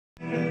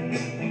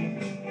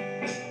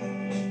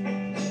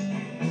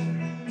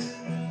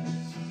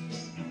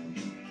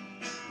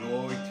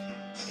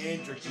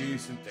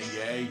decent thing,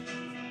 eh?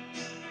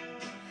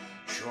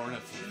 Sure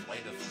enough, he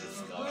played us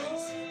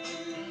disguise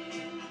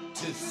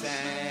to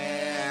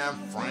San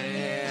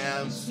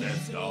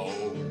Francisco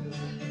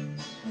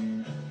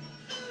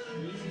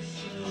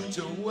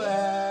to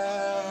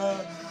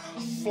wear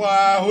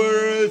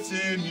flowers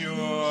in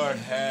your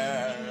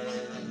hair.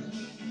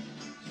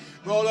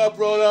 Roll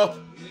up,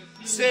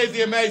 save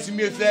the amazing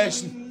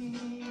musician.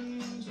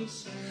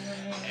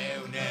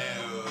 Oh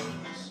no,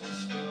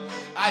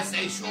 I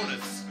say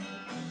shortest.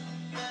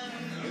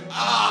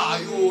 Ah,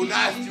 you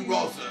nasty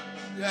Rosa.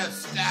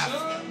 Yes, staff.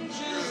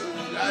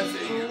 I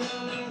say you.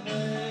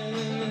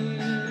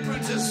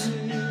 Princess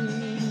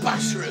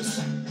Basharus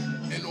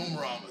and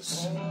Umramas.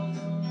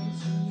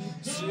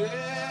 So,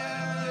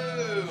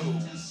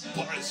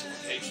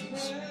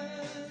 Borisifications.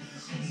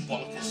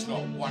 Bollock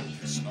snot,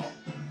 wanker snot.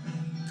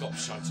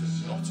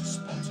 Gobshites not a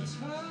spotter.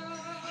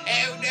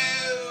 Oh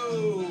no!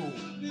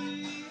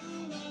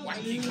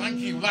 Wanky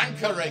clanky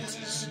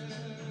wankerators.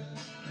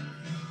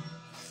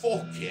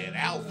 Fucking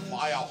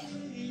hellfire.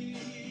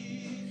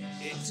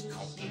 It's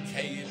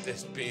complicated,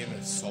 this being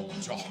a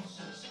soldier.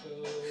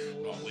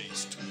 Not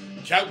least,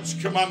 couch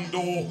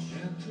commando.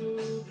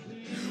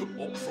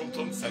 Up front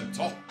and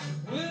centre.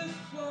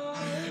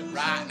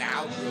 Right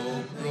now,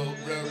 robot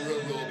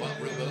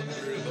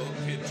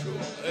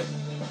control.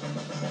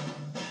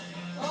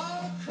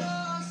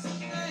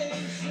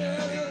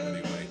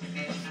 Anyway.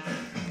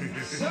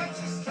 Such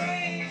a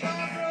strange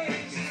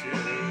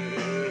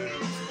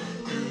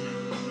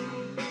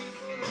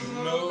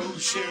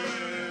motion.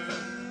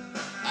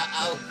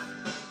 Uh-oh.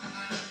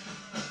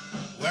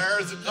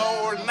 Where's it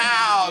going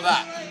now,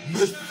 that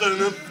missing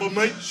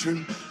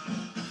information?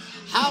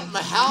 Help me.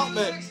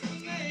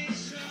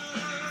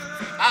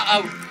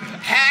 Uh-oh.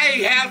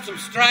 Hey, handsome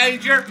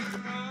stranger.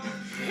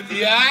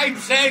 You ain't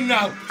saying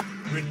no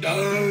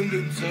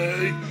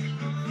redundancy.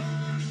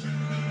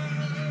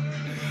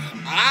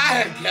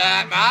 I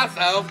got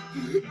myself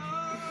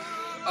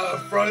a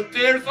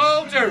frontier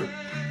soldier,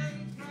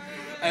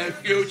 a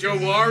future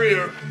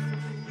warrior.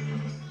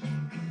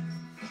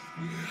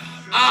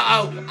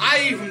 Uh-oh,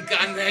 I even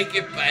got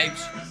naked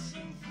babes.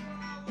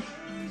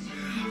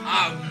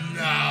 Oh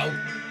no.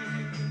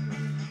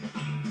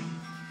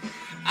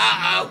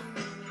 Uh-oh.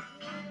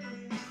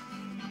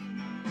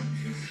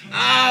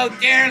 Oh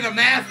dear, the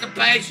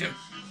masturbation.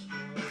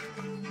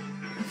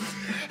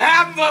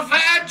 Heaven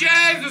forbid,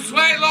 Jesus,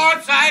 sweet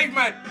Lord, save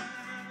me.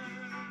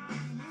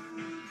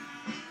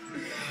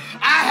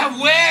 I have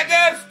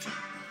witnessed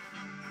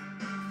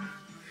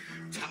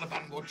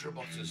Taliban watcher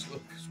botters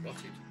look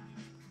spotted.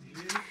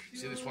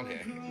 See this one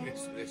here?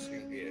 This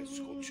thing here,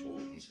 Scotch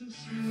Horton.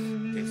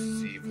 This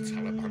is evil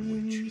Taliban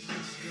witch.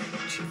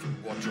 Chief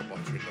watcher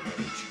botter in the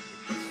village.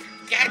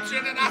 Get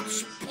rid of that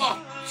spot.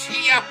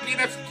 She up in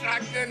a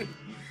dragon.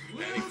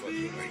 Any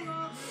fucking way.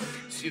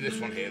 See this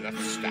one here,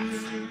 that's staff.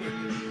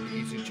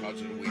 He's in charge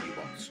of the wheelie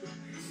box.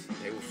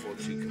 They were fought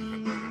to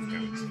come from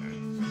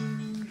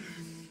Afghanistan.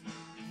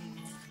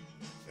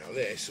 Now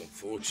this,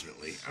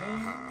 unfortunately,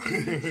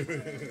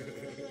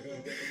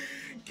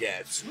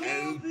 gets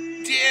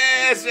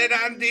it,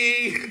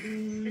 Andy.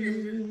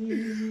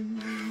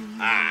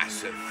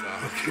 So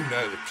fucking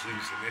know the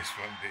clues in this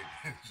one, dude.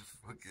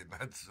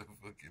 That's a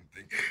fucking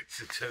thing. It's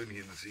a Tony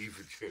and the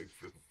Zebra joke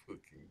for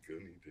fucking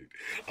gunny, dude.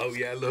 Oh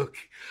yeah, look.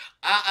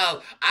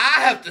 Uh-oh,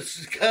 I have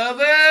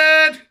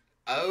discovered.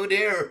 Oh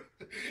dear.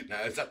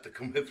 Now is that the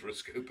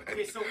commithroscope?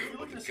 Okay, so if you're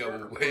looking to go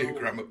start away,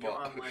 Grandma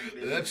Pop.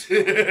 That's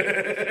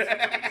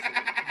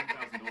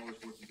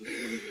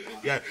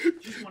yeah,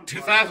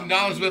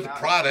 $2,000 worth of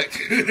product.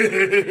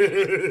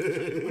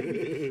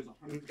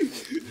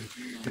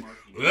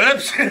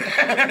 Whoops.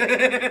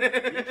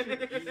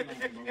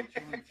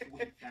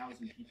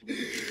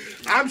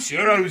 I'm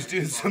sure I was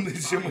doing something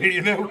somewhere,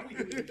 you know.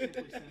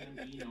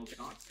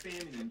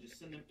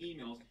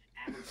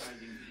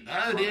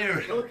 Oh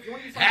dear.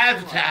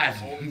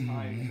 Advertising.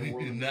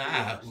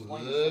 Now,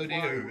 oh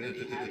dear.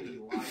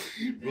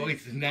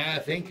 Royce is now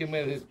thinking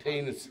whether his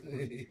penis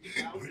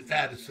or is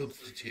that a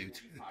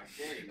substitute.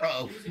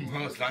 Uh-oh,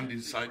 Mars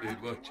landing site,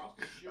 dude, watch.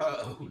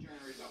 Uh-oh.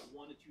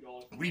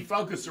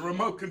 Refocus the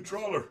remote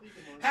controller.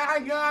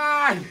 Hang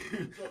on!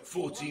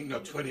 14 or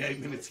 28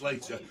 minutes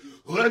later,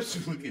 whoops,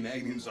 fucking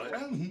aliens like,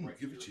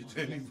 give it shit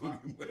any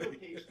fucking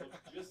way.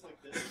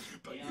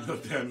 But you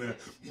look down there.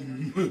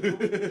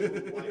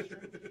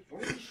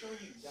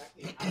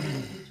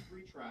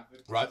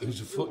 Right, there was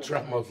a foot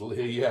trap model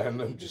here, yeah,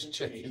 and I'm just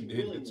checking,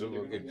 dude. It's a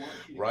fucking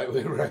right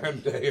way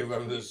around there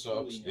around the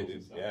socks,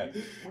 dude. Yeah,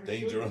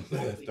 danger on the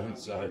left-hand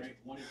side.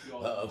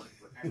 Uh-oh.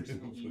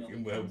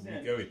 Fucking where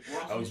we're going.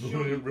 I was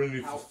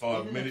running for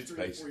 5 minutes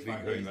basically,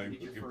 going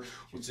like,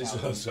 what's this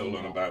asshole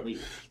on about?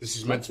 This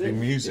is meant to be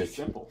music.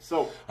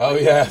 Oh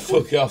yeah,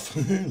 fuck off.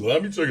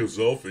 Let me take a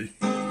selfie.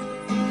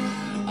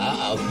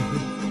 Uh-oh.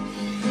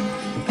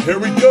 Here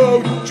we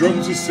go.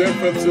 Drums of San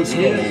Francisco.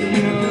 3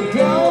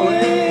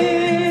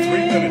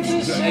 minutes.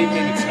 8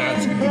 minutes now.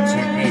 It's going to be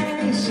too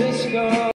big.